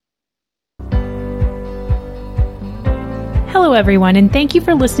Hello, everyone, and thank you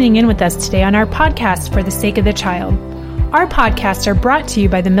for listening in with us today on our podcast, For the Sake of the Child. Our podcasts are brought to you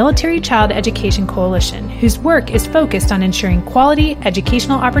by the Military Child Education Coalition, whose work is focused on ensuring quality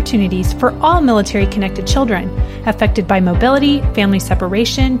educational opportunities for all military-connected children affected by mobility, family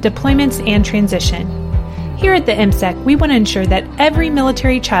separation, deployments, and transition. Here at the MSEC, we want to ensure that every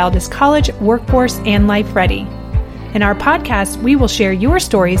military child is college, workforce, and life ready. In our podcast, we will share your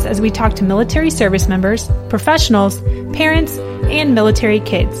stories as we talk to military service members, professionals, parents, and military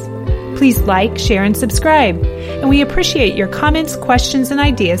kids. Please like, share, and subscribe. And we appreciate your comments, questions, and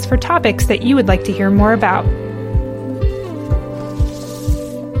ideas for topics that you would like to hear more about.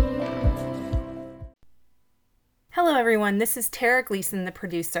 Hello, everyone. This is Tara Gleason, the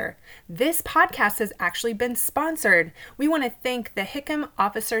producer. This podcast has actually been sponsored. We want to thank the Hickam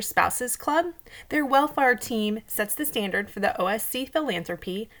Officer Spouses Club. Their welfare team sets the standard for the OSC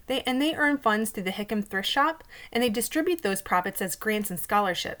philanthropy. They earn funds through the Hickam Thrift Shop, and they distribute those profits as grants and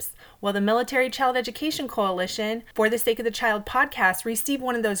scholarships. While the Military Child Education Coalition, For the Sake of the Child podcast, received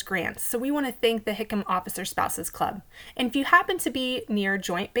one of those grants. So we want to thank the Hickam Officer Spouses Club. And if you happen to be near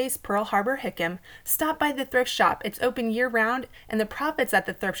Joint Base Pearl Harbor Hickam, stop by the thrift shop. It's open year-round, and the profits at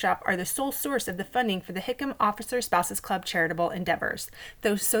the thrift shop are the sole source of the funding for the Hickam Officer Spouses Club charitable endeavors.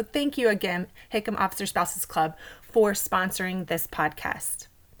 So thank you again, Hickam Officer Spouses Club, for sponsoring this podcast.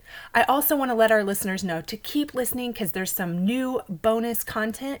 I also want to let our listeners know to keep listening because there's some new bonus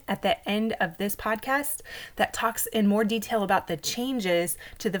content at the end of this podcast that talks in more detail about the changes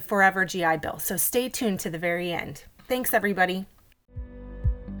to the Forever GI Bill. So stay tuned to the very end. Thanks, everybody.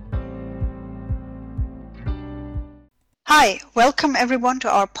 Hi, welcome everyone to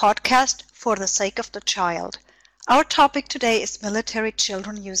our podcast, For the Sake of the Child. Our topic today is military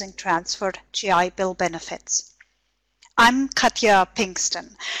children using transferred GI Bill benefits. I'm Katja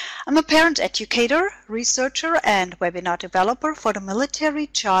Pinkston. I'm a parent educator, researcher, and webinar developer for the Military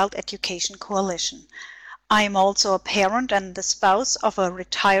Child Education Coalition. I am also a parent and the spouse of a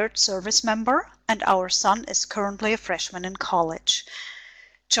retired service member, and our son is currently a freshman in college.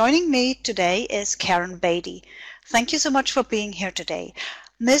 Joining me today is Karen Beatty. Thank you so much for being here today.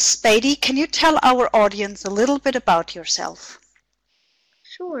 Miss Beatty, can you tell our audience a little bit about yourself?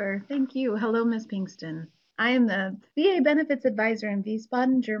 Sure, thank you. Hello, Ms. Pinkston. I am the VA Benefits Advisor in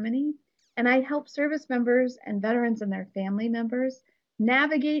Wiesbaden, Germany, and I help service members and veterans and their family members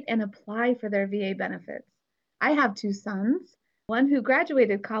navigate and apply for their VA benefits. I have two sons, one who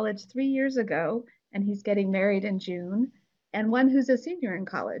graduated college 3 years ago, and he's getting married in June, and one who's a senior in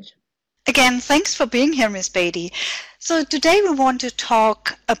college. Again, thanks for being here, Ms. Beatty. So today we want to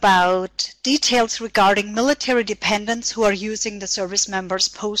talk about details regarding military dependents who are using the service members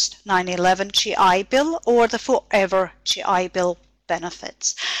post 9/11 GI Bill or the Forever GI Bill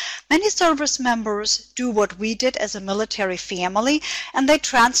benefits. Many service members do what we did as a military family, and they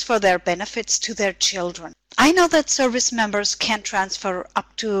transfer their benefits to their children. I know that service members can transfer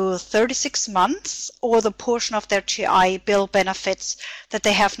up to 36 months or the portion of their GI Bill benefits that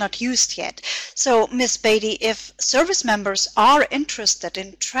they have not used yet. So, Ms. Beatty, if service members are interested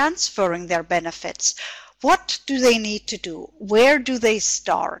in transferring their benefits, what do they need to do? Where do they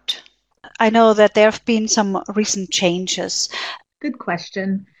start? I know that there have been some recent changes. Good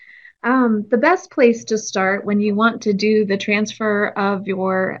question. The best place to start when you want to do the transfer of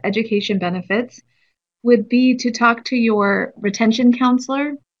your education benefits would be to talk to your retention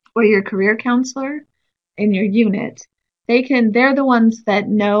counselor or your career counselor in your unit. They're the ones that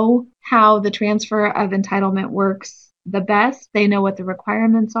know how the transfer of entitlement works the best. They know what the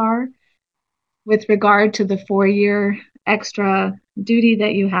requirements are with regard to the 4-year extra duty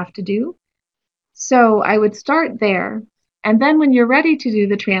that you have to do. So I would start there. And then when you're ready to do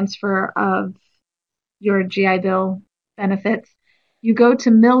the transfer of your GI Bill benefits, you go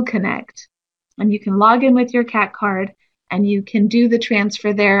to MilConnect. And you can log in with your CAT card, and you can do the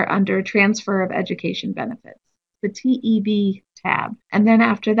transfer there under Transfer of Education Benefits, the TEB tab. And then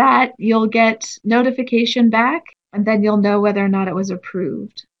after that, you'll get notification back, and then you'll know whether or not it was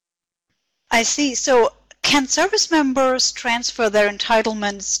approved. I see. So can service members transfer their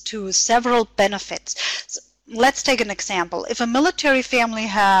entitlements to several benefits? Let's take an example. If a military family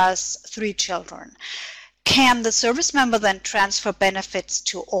has 3 children, can the service member then transfer benefits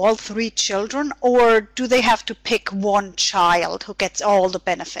to all 3 children, or do they have to pick one child who gets all the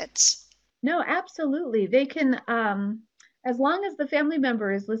benefits? No, absolutely. They can, as long as the family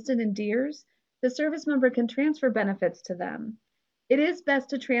member is listed in DEERS, the service member can transfer benefits to them. It is best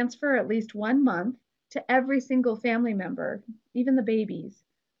to transfer at least 1 month to every single family member, even the babies.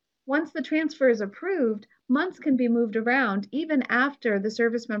 Once the transfer is approved, months can be moved around even after the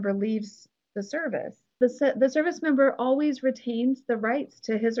service member leaves the service. The service member always retains the rights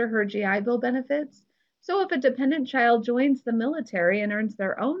to his or her GI Bill benefits. So if a dependent child joins the military and earns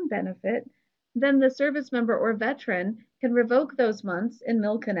their own benefit, then the service member or veteran can revoke those months in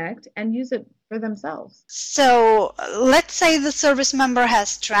MilConnect and use it for themselves. So let's say the service member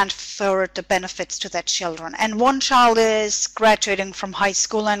has transferred the benefits to their children, and one child is graduating from high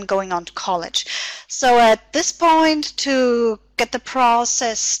school and going on to college. So at this point, to get the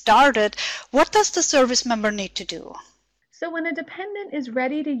process started, what does the service member need to do? So when a dependent is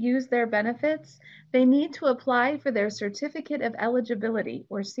ready to use their benefits, they need to apply for their Certificate of Eligibility,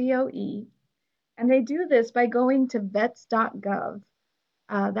 or COE, and they do this by going to vets.gov.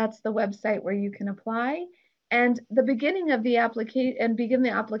 That's the website where you can apply, and the beginning of the application and begin the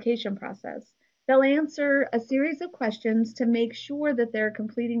application process. They'll answer a series of questions to make sure that they're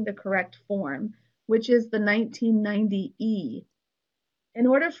completing the correct form, which is the 1990E. In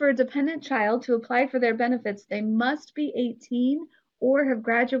order for a dependent child to apply for their benefits, they must be 18 or have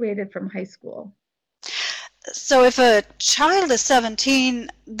graduated from high school. So if a child is 17,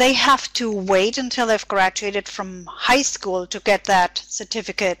 they have to wait until they've graduated from high school to get that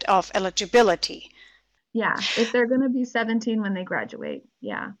certificate of eligibility. Yeah, if they're going to be 17 when they graduate,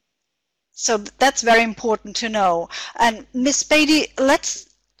 yeah. So that's very important to know. And Miss Beatty, let's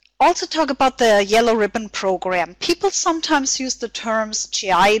also talk about the Yellow Ribbon Program. People sometimes use the terms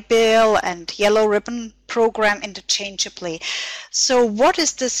GI Bill and Yellow Ribbon Program interchangeably. So what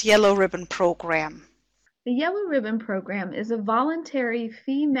is this Yellow Ribbon Program? The Yellow Ribbon Program is a voluntary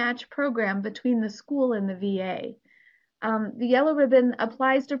fee match program between the school and the VA. The Yellow Ribbon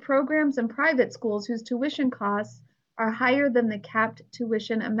applies to programs and private schools whose tuition costs are higher than the capped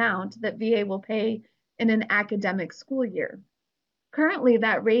tuition amount that VA will pay in an academic school year. Currently,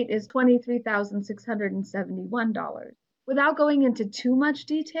 that rate is $23,671. Without going into too much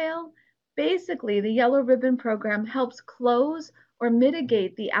detail, basically, the Yellow Ribbon Program helps close or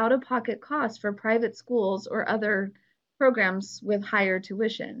mitigate the out-of-pocket costs for private schools or other programs with higher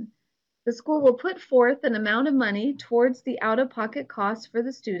tuition. The school will put forth an amount of money towards the out-of-pocket costs for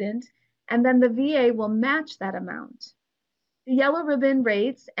the student, and then the VA will match that amount. The Yellow Ribbon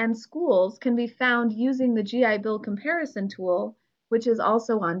rates and schools can be found using the GI Bill comparison tool, which is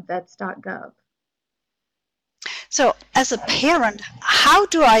also on vets.gov. So as a parent, how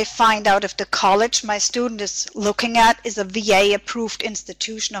do I find out if the college my student is looking at is a VA-approved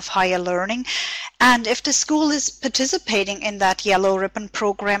institution of higher learning, and if the school is participating in that Yellow Ribbon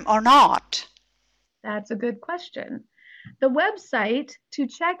Program or not? That's a good question. The website to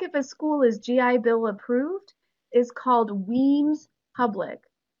check if a school is GI Bill approved is called Weems Public.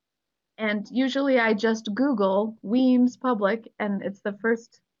 And usually I just Google Weems Public, and it's the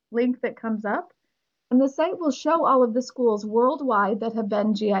first link that comes up. And the site will show all of the schools worldwide that have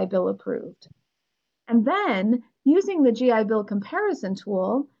been GI Bill approved. And then, using the GI Bill comparison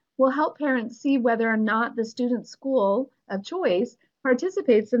tool will help parents see whether or not the student school of choice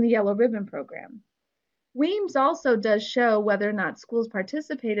participates in the Yellow Ribbon Program. Weems also does show whether or not schools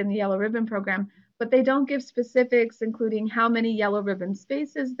participate in the Yellow Ribbon Program, but they don't give specifics, including how many Yellow Ribbon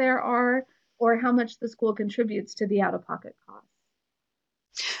spaces there are or how much the school contributes to the out-of-pocket costs.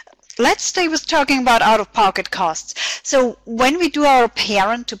 Let's stay with talking about out-of-pocket costs. So when we do our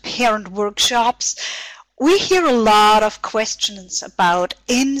parent-to-parent workshops, we hear a lot of questions about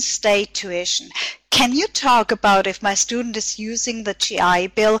in-state tuition. Can you talk about if my student is using the GI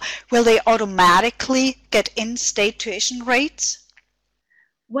Bill, will they automatically get in-state tuition rates?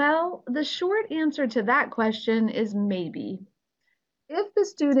 Well, the short answer to that question is maybe. If the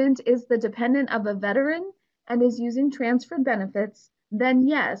student is the dependent of a veteran and is using transferred benefits, then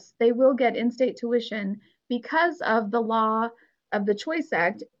yes, they will get in-state tuition because of the law of the Choice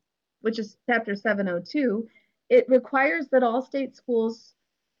Act, which is Chapter 702. It requires that all state schools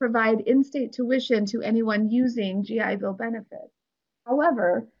provide in-state tuition to anyone using GI Bill benefits.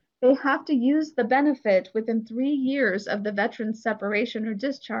 However, they have to use the benefit within 3 years of the veteran's separation or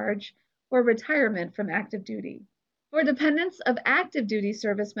discharge or retirement from active duty. For dependents of active duty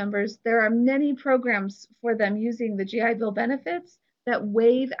service members, there are many programs for them using the GI Bill benefits that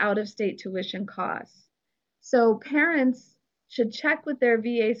waive out-of-state tuition costs. So parents should check with their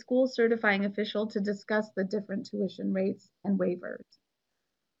VA school certifying official to discuss the different tuition rates and waivers.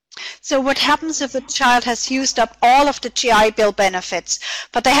 So what happens if a child has used up all of the GI Bill benefits,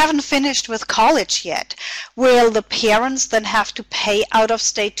 but they haven't finished with college yet? Will the parents then have to pay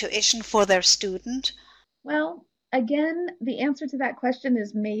out-of-state tuition for their student? Well, again, the answer to that question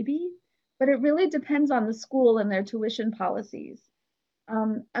is maybe, but it really depends on the school and their tuition policies.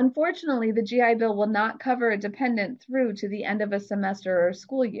 Unfortunately, the GI Bill will not cover a dependent through to the end of a semester or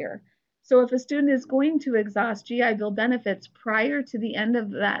school year. So if a student is going to exhaust GI Bill benefits prior to the end of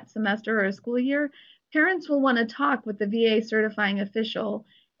that semester or school year, parents will want to talk with the VA certifying official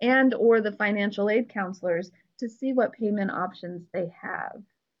and or the financial aid counselors to see what payment options they have.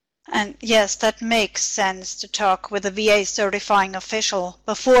 And yes, that makes sense to talk with a VA certifying official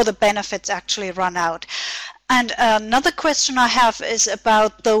before the benefits actually run out. And another question I have is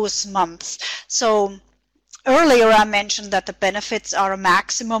about those months. So earlier I mentioned that the benefits are a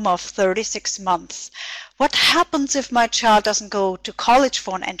maximum of 36 months. What happens if my child doesn't go to college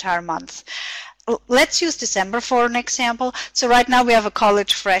for an entire month? Let's use December for an example. So right now we have a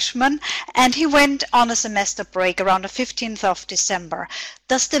college freshman and he went on a semester break around the 15th of December.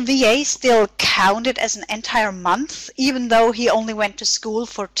 Does the VA still count it as an entire month even though he only went to school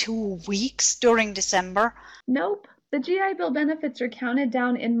for 2 weeks during December? Nope. The GI Bill benefits are counted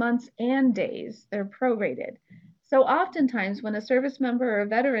down in months and days. They're prorated. So oftentimes when a service member or a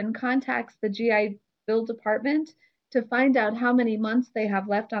veteran contacts the GI Bill department to find out how many months they have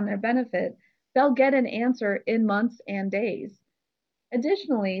left on their benefit, they'll get an answer in months and days.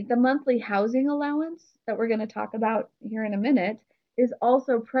 Additionally, the monthly housing allowance that we're going to talk about here in a minute is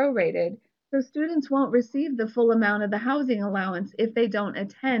also prorated, so students won't receive the full amount of the housing allowance if they don't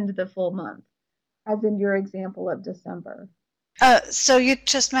attend the full month, as in your example of December. So you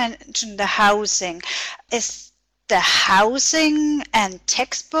just mentioned the housing. Is the housing and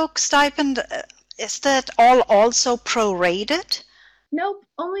textbook stipend, is that all also prorated? Nope,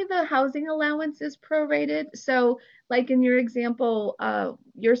 only the housing allowance is prorated. So, like in your example,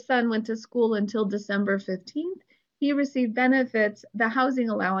 your son went to school until December 15th. He received benefits, the housing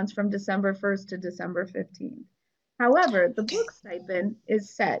allowance from December 1st to December 15th. However, the Okay. book stipend is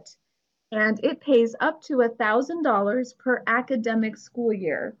set and it pays up to $1,000 per academic school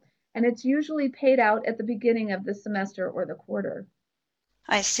year. And it's usually paid out at the beginning of the semester or the quarter.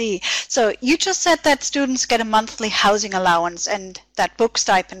 I see. So you just said that students get a monthly housing allowance and that book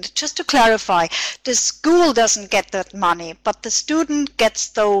stipend. Just to clarify, the school doesn't get that money, but the student gets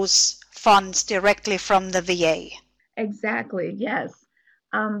those funds directly from the VA. Exactly, yes.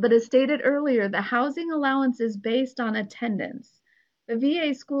 But as stated earlier, the housing allowance is based on attendance. The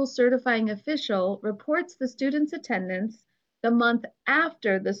VA school certifying official reports the student's attendance the month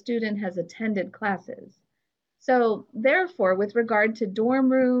after the student has attended classes. So, therefore, with regard to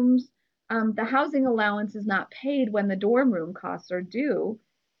dorm rooms, the housing allowance is not paid when the dorm room costs are due.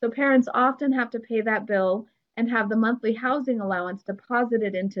 So, parents often have to pay that bill and have the monthly housing allowance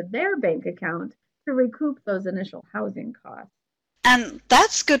deposited into their bank account to recoup those initial housing costs. And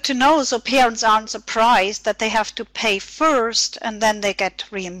that's good to know so parents aren't surprised that they have to pay first and then they get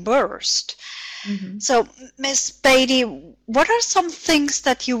reimbursed. Mhm. So, Miss Beatty, what are some things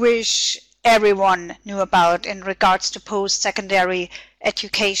that you wish everyone knew about in regards to post-secondary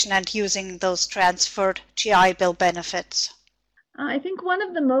education and using those transferred GI Bill benefits? I think one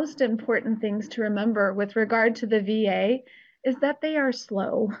of the most important things to remember with regard to the VA is that they are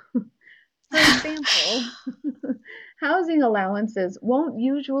slow. For example, housing allowances won't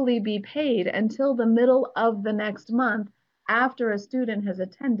usually be paid until the middle of the next month after a student has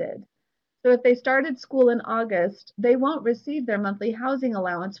attended. So if they started school in August, they won't receive their monthly housing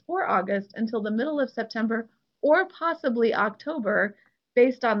allowance for August until the middle of September or possibly October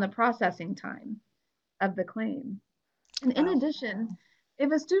based on the processing time of the claim. And in Wow. addition,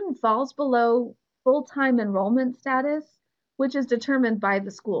 if a student falls below full-time enrollment status, which is determined by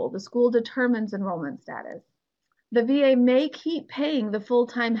the school determines enrollment status. The VA may keep paying the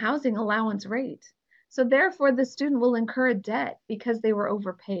full-time housing allowance rate. So therefore, the student will incur a debt because they were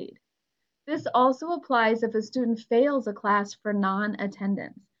overpaid. This also applies if a student fails a class for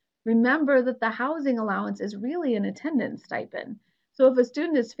non-attendance. Remember that the housing allowance is really an attendance stipend. So if a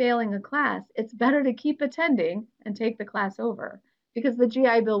student is failing a class, it's better to keep attending and take the class over because the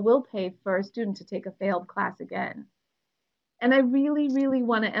GI Bill will pay for a student to take a failed class again. And I really, really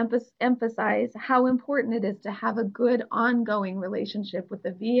want to emphasize how important it is to have a good ongoing relationship with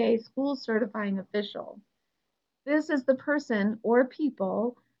the VA school certifying official. This is the person or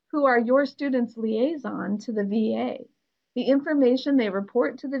people who are your student's liaison to the VA. The information they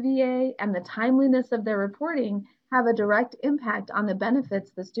report to the VA and the timeliness of their reporting have a direct impact on the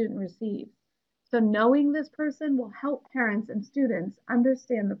benefits the student receives. So knowing this person will help parents and students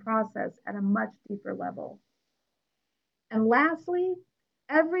understand the process at a much deeper level. And lastly,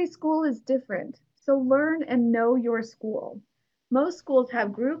 every school is different, so learn and know your school. Most schools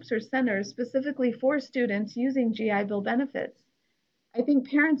have groups or centers specifically for students using GI Bill benefits. I think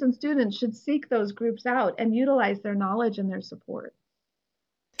parents and students should seek those groups out and utilize their knowledge and their support.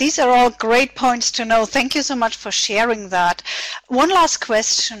 These are all great points to know. Thank you so much for sharing that. One last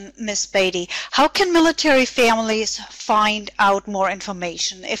question, Ms. Beatty. How can military families find out more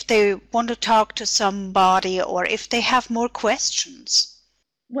information if they want to talk to somebody or if they have more questions?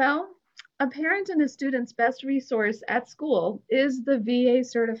 Well, a parent and a student's best resource at school is the VA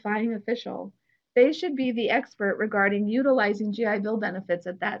certifying official. They should be the expert regarding utilizing GI Bill benefits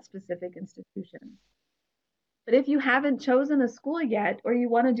at that specific institution. But if you haven't chosen a school yet or you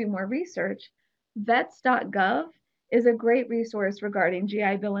want to do more research, vets.gov is a great resource regarding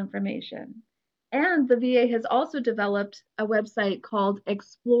GI Bill information. And the VA has also developed a website called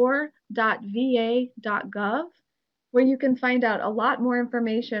explore.va.gov where you can find out a lot more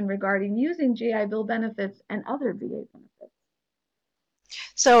information regarding using GI Bill benefits and other VA benefits.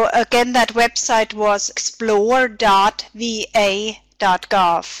 So again, that website was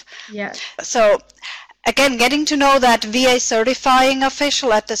explore.va.gov. Yes. So again, getting to know that VA certifying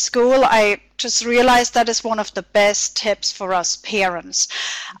official at the school, I just realized that is one of the best tips for us parents.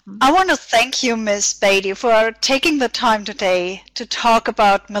 I want to thank you, Ms. Beatty, for taking the time today to talk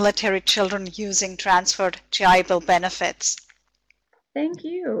about military children using transferred GI Bill benefits. Thank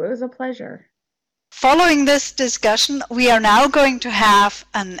you. It was a pleasure. Following this discussion, we are now going to have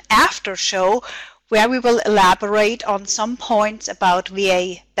an after show where we will elaborate on some points about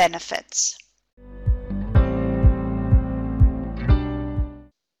VA benefits.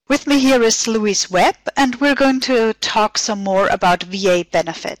 With me here is Louise Webb, and we're going to talk some more about VA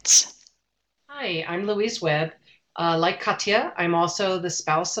benefits. Hi, I'm Louise Webb. Like Katya, I'm also the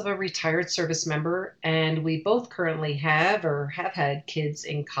spouse of a retired service member, and we both currently have or have had kids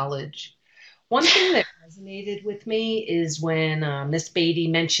in college. One thing that resonated with me is when Miss Beatty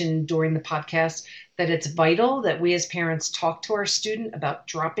mentioned during the podcast that it's vital that we as parents talk to our student about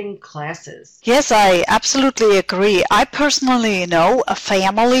dropping classes. Yes, I absolutely agree. I personally know a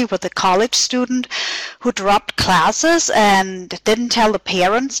family with a college student who dropped classes and didn't tell the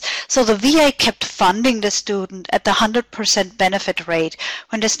parents, so the VA kept funding the student at the 100% benefit rate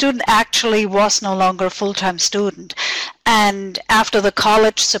when the student actually was no longer a full-time student. And after the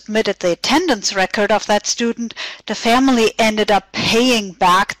college submitted the attendance record of that student, the family ended up paying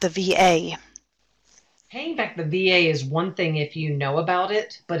back the VA. Paying back the VA is one thing if you know about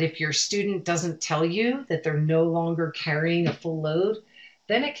it, but if your student doesn't tell you that they're no longer carrying a full load,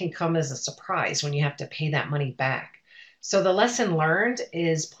 then it can come as a surprise when you have to pay that money back. So the lesson learned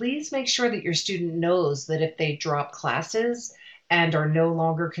is please make sure that your student knows that if they drop classes and are no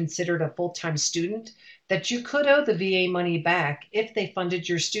longer considered a full-time student, that you could owe the VA money back if they funded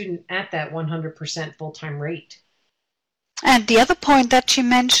your student at that 100% full-time rate. And the other point that she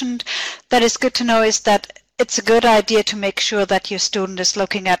mentioned that is good to know is that it's a good idea to make sure that your student is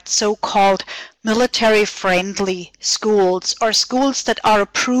looking at so-called military-friendly schools or schools that are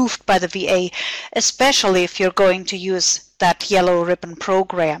approved by the VA, especially if you're going to use that yellow ribbon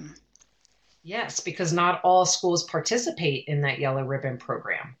program. Yes, because not all schools participate in that yellow ribbon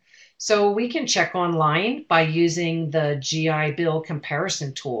program. So we can check online by using the GI Bill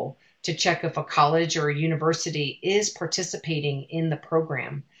comparison tool to check if a college or a university is participating in the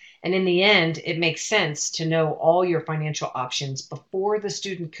program. And in the end, it makes sense to know all your financial options before the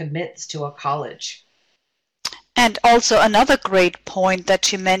student commits to a college. And also another great point that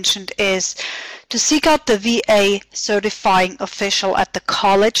she mentioned is to seek out the VA certifying official at the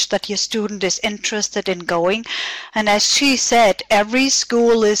college that your student is interested in going. And as she said, every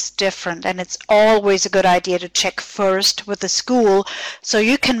school is different, and it's always a good idea to check first with the school so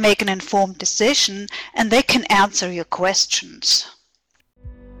you can make an informed decision and they can answer your questions.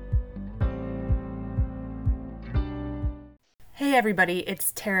 Hey everybody,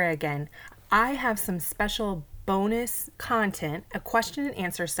 it's Tara again. I have some special bonus content, a question and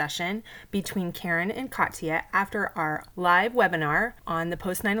answer session between Karen and Katya after our live webinar on the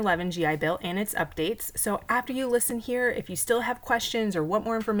post 9/11 GI Bill and its updates. So after you listen here, if you still have questions or want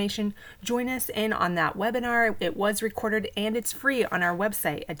more information, join us in on that webinar. It was recorded and it's free on our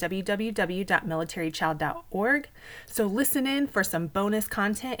website at www.militarychild.org. So listen in for some bonus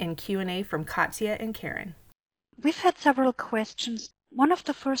content and Q&A from Katya and Karen. We've had several questions. One of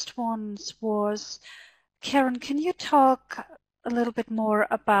the first ones was, Karen, can you talk a little bit more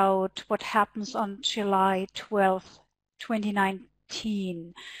about what happens on July 12th,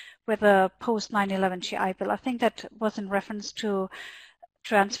 2019 with the post 9/11 GI Bill? I think that was in reference to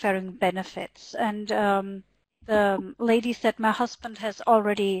transferring benefits. And the lady said, my husband has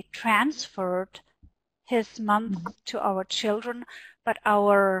already transferred his month to our children, but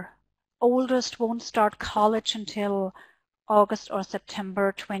our oldest won't start college until August or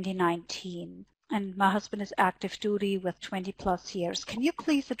September 2019. and my husband is active duty with 20 plus years. Can you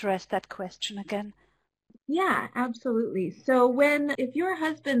please address that question again? Yeah, absolutely. So if your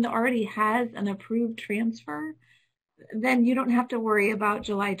husband already has an approved transfer, then you don't have to worry about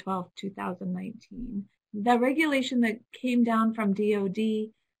July 12th, 2019. The regulation that came down from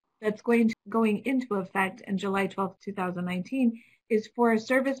DOD that's going into effect on July 12th, 2019 is for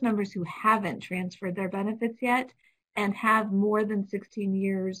service members who haven't transferred their benefits yet and have more than 16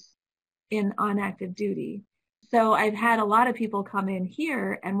 years on active duty. So I've had a lot of people come in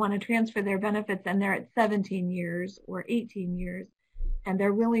here and want to transfer their benefits, and they're at 17 years or 18 years, and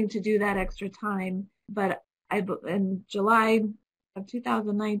they're willing to do that extra time. But in July of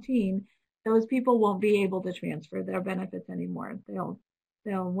 2019, those people won't be able to transfer their benefits anymore. They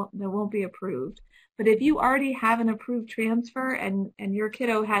won't be approved. But if you already have an approved transfer and your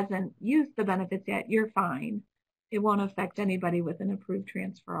kiddo hasn't used the benefits yet, you're fine. It won't affect anybody with an approved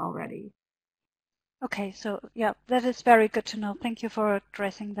transfer already. Okay, so yeah, that is very good to know. Thank you for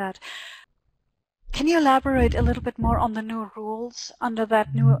addressing that. Can you elaborate a little bit more on the new rules under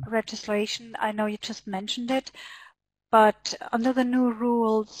that new legislation? I know you just mentioned it, but under the new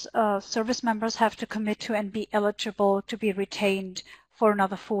rules, service members have to commit to and be eligible to be retained for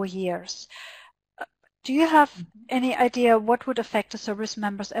another 4 years. Do you have any idea what would affect a service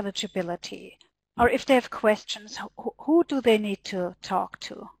member's eligibility? Or if they have questions, who do they need to talk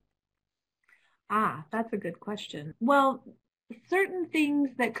to? That's a good question. Well, certain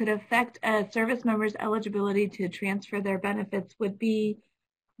things that could affect a service member's eligibility to transfer their benefits would be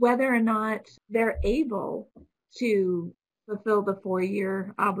whether or not they're able to fulfill the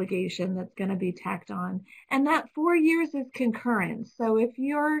 4-year obligation that's going to be tacked on. And that 4 years is concurrent. So if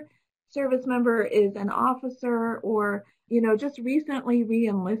your service member is an officer or, just recently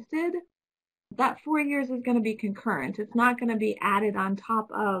re-enlisted, that 4 years is going to be concurrent. It's not going to be added on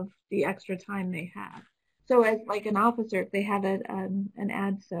top of the extra time they have. So as like an officer, if they have an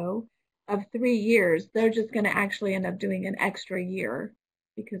ADSO of 3 years, they're just going to actually end up doing an extra year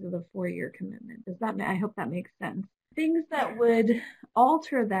because of the 4-year commitment. I hope that makes sense. Things that would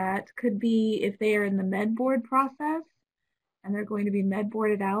alter that could be if they are in the med board process and they're going to be med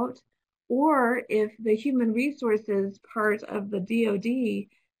boarded out, or if the human resources part of the DOD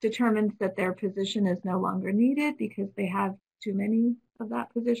determines that their position is no longer needed because they have too many of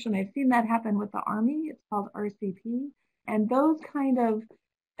that position. I've seen that happen with the Army. It's called RCP. And those kind of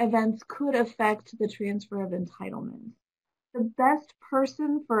events could affect the transfer of entitlements. The best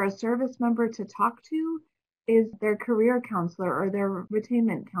person for a service member to talk to is their career counselor or their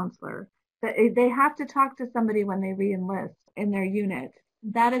retainment counselor. They have to talk to somebody when they re-enlist in their unit.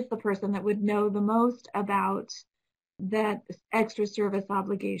 That is the person that would know the most about that extra service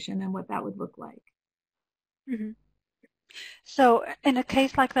obligation and what that would look like. Mm-hmm. So in a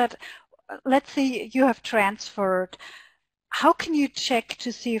case like that, let's say you have transferred. How can you check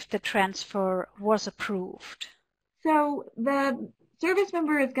to see if the transfer was approved? So the service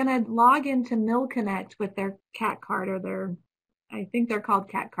member is going to log into MilConnect with their CAT card, or I think they're called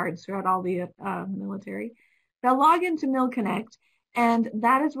CAT cards throughout all the military. They'll log into MilConnect, and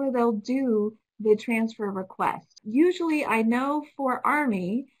that is where they'll do the transfer request. Usually, I know for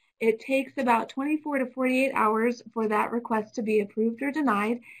Army, it takes about 24 to 48 hours for that request to be approved or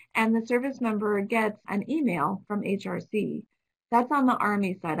denied, and the service member gets an email from HRC. That's on the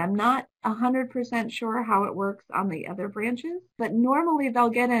Army side. I'm not 100% sure how it works on the other branches, but normally they'll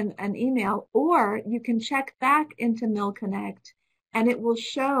get an email, or you can check back into MilConnect, and it will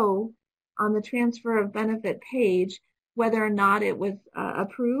show on the transfer of benefit page whether or not it was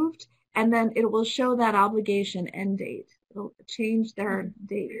approved, and then it will show that obligation end date. It'll change their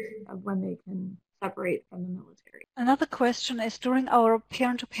date of when they can separate from the military. Another question is, during our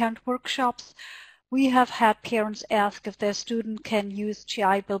parent-to-parent workshops, we have had parents ask if their student can use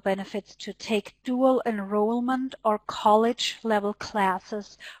GI Bill benefits to take dual enrollment or college-level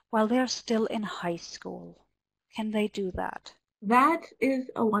classes while they're still in high school. Can they do that? That is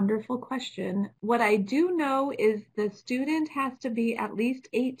a wonderful question. What I do know is the student has to be at least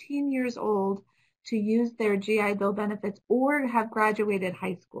 18 years old to use their GI Bill benefits or have graduated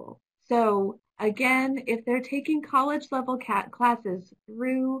high school. So again, if they're taking college level classes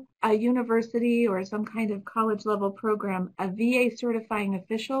through a university or some kind of college level program, a VA certifying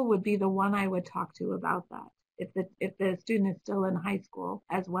official would be the one I would talk to about that if the student is still in high school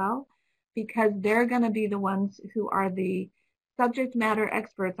as well, because they're going to be the ones who are the subject matter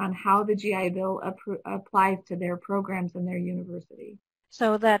experts on how the GI Bill applies to their programs in their university.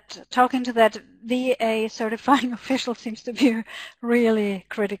 So that talking to that VA certifying official seems to be really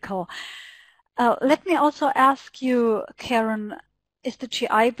critical. Let me also ask you, Karen, Is the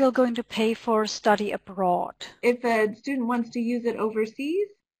GI Bill going to pay for study abroad? If a student wants to use it overseas,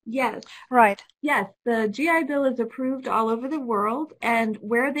 yes. Right. Yes, the GI Bill is approved all over the world, and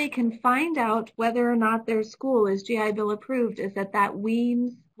where they can find out whether or not their school is GI Bill approved is at that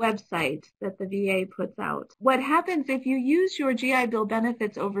Weems website that the VA puts out. What happens if you use your GI Bill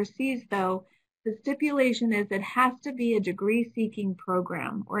benefits overseas, though, the stipulation is it has to be a degree-seeking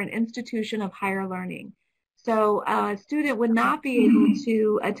program or an institution of higher learning. So a student would not be able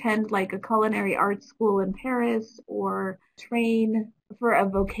to attend like a culinary arts school in Paris or train for a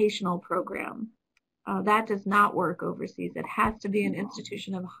vocational program. That does not work overseas. It has to be an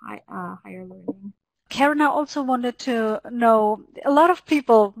institution of higher learning. Karen, I also wanted to know, a lot of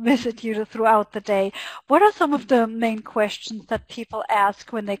people visit you throughout the day. What are some of the main questions that people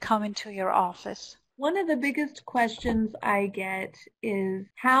ask when they come into your office? One of the biggest questions I get is,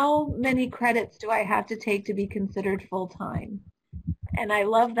 how many credits do I have to take to be considered full-time? And I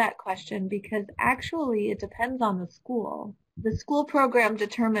love that question because actually it depends on the school. The school program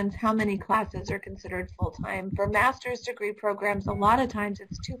determines how many classes are considered full-time. For master's degree programs, a lot of times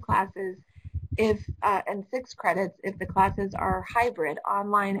it's 2 classes and 6 credits if the classes are hybrid,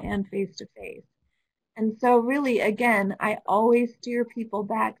 online and face-to-face. And so really, again, I always steer people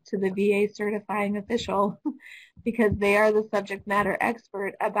back to the VA certifying official because they are the subject matter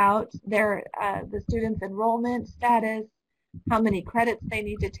expert about the student's enrollment status, how many credits they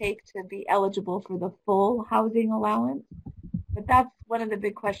need to take to be eligible for the full housing allowance. But that's one of the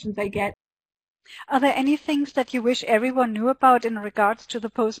big questions I get. Are there any things that you wish everyone knew about in regards to the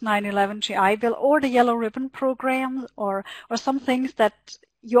post 9/11 GI Bill or the Yellow Ribbon program, or some things that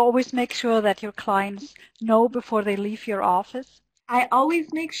you always make sure that your clients know before they leave your office? I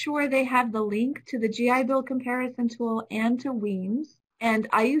always make sure they have the link to the GI Bill comparison tool and to Weems. And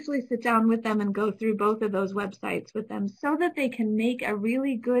I usually sit down with them and go through both of those websites with them so that they can make a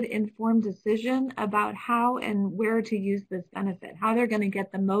really good informed decision about how and where to use this benefit, how they're going to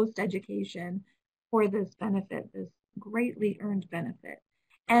get the most education for this benefit, this greatly earned benefit.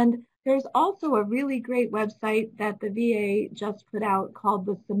 And there's also a really great website that the VA just put out called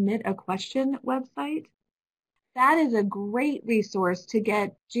the Submit a Question website. That is a great resource to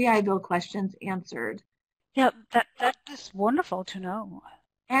get GI Bill questions answered. Yeah, that is wonderful to know.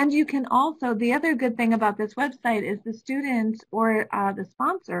 And you can also, the other good thing about this website is the student or the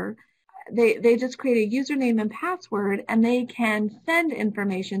sponsor, they just create a username and password and they can send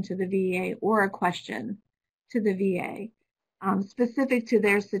information to the VA or a question to the VA specific to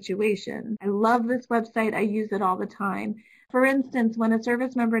their situation. I love this website. I use it all the time. For instance, when a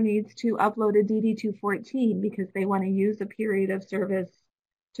service member needs to upload a DD-214 because they want to use a period of service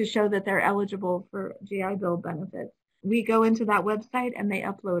to show that they're eligible for GI Bill benefits, we go into that website and they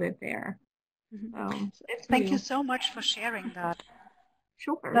upload it there. Mm-hmm. Thank you so much for sharing that.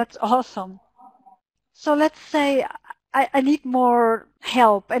 Sure. That's awesome. So let's say I need more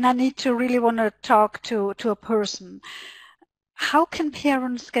help and I need to really want to talk to a person. How can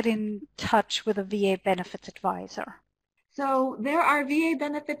parents get in touch with a VA benefits advisor? So there are VA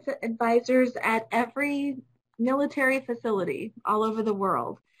benefits advisors at every military facility all over the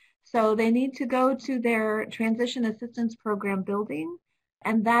world. So they need to go to their Transition Assistance Program building,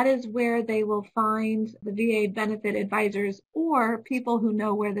 and that is where they will find the VA benefit advisors or people who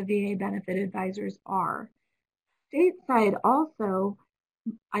know where the VA benefit advisors are. Stateside also,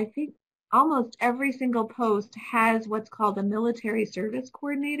 I think almost every single post has what's called a military service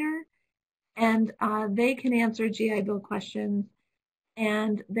coordinator, and they can answer GI Bill questions.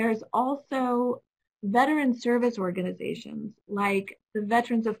 And there's also veteran service organizations like the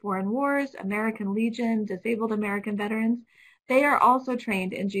Veterans of Foreign Wars, American Legion, Disabled American Veterans. They are also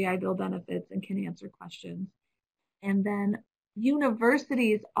trained in GI Bill benefits and can answer questions. And then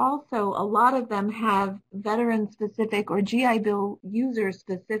universities also, a lot of them have veteran-specific or GI Bill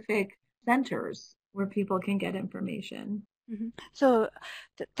user-specific centers where people can get information. Mm-hmm. So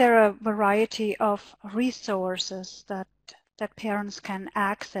there are a variety of resources that parents can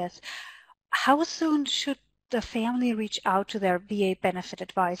access. How soon should the family reach out to their VA benefit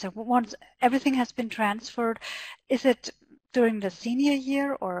advisor? Once everything has been transferred, is it during the senior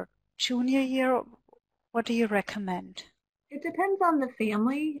year or junior year? What do you recommend? It depends on the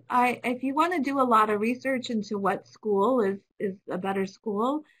family. If you want to do a lot of research into what school is a better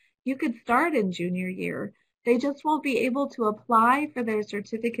school, you could start in junior year. They just won't be able to apply for their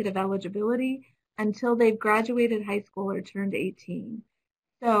certificate of eligibility until they've graduated high school or turned 18.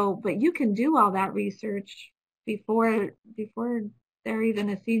 So, but you can do all that research before they're even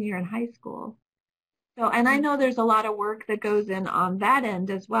a senior in high school. So, and I know there's a lot of work that goes in on that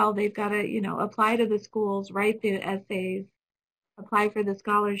end as well. They've got to, apply to the schools, write the essays apply for the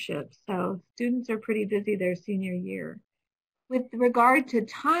scholarship. So students are pretty busy their senior year. With regard to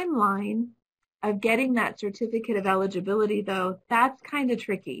timeline of getting that certificate of eligibility, though, that's kind of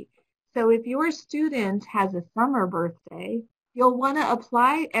tricky. So if your student has a summer birthday, you'll want to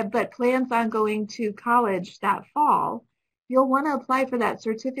apply, but plans on going to college that fall, you'll want to apply for that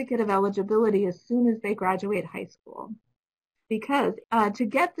certificate of eligibility as soon as they graduate high school. Because to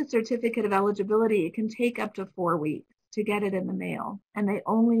get the certificate of eligibility, it can take up to 4 weeks to get it in the mail, and they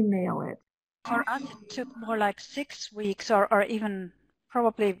only mail it. For us, it took more like 6 weeks or even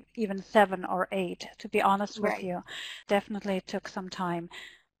probably even 7 or 8, to be honest with you. Definitely took some time.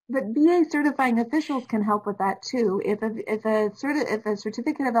 But VA certifying officials can help with that too. If a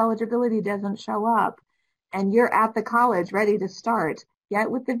certificate of eligibility doesn't show up and you're at the college ready to start,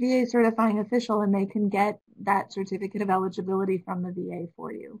 get with the VA certifying official and they can get that certificate of eligibility from the VA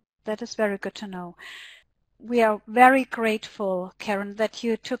for you. That is very good to know. We are very grateful, Karen, that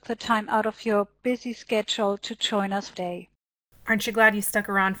you took the time out of your busy schedule to join us today. Aren't you glad you stuck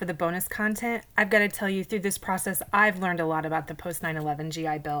around for the bonus content? I've got to tell you, through this process, I've learned a lot about the post 9/11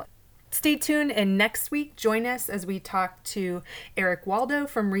 GI Bill. Stay tuned, and next week, join us as we talk to Eric Waldo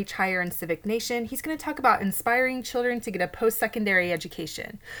from Reach Higher and Civic Nation. He's going to talk about inspiring children to get a post-secondary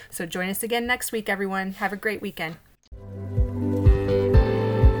education. So join us again next week, everyone. Have a great weekend.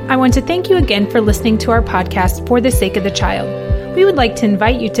 I want to thank you again for listening to our podcast, For the Sake of the Child. We would like to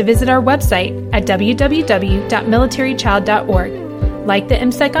invite you to visit our website at www.militarychild.org. Like the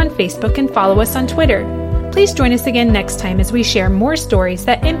MSEC on Facebook and follow us on Twitter. Please join us again next time as we share more stories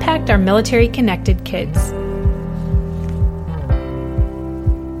that impact our military-connected kids.